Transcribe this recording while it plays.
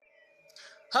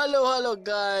Hello,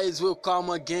 guys. Welcome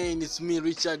again. It's me,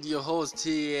 Richard, your host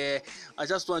here. I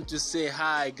just want to say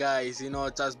hi, guys. It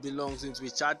has been long since we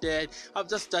chatted. I've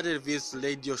just started this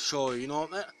radio show.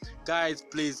 Guys,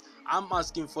 please. I'm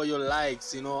asking for your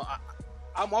likes.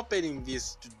 I'm opening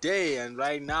this today, and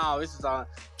right now this is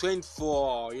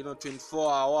 24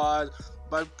 hours.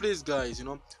 But please, guys,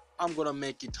 I'm gonna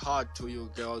make it hard to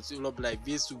you girls. Be like,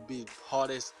 this will be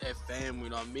hottest FM. You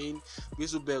know what I mean?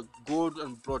 This will be good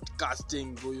and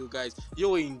broadcasting for you guys. You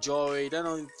will enjoy it. I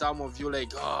know some of you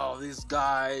like, oh, this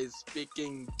guy is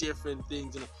speaking different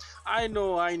things. I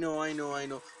know.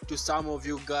 To some of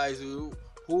you guys who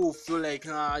feel like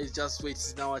it's just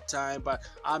wasting our time, but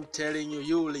I'm telling you,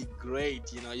 you will look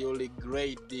great. You will look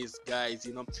great. These guys.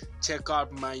 Check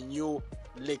out my new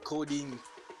recording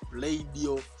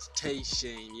radio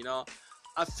station.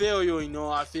 I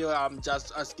feel I'm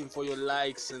just asking for your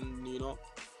likes and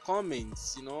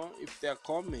comments. If there are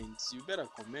comments, you better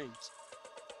comment.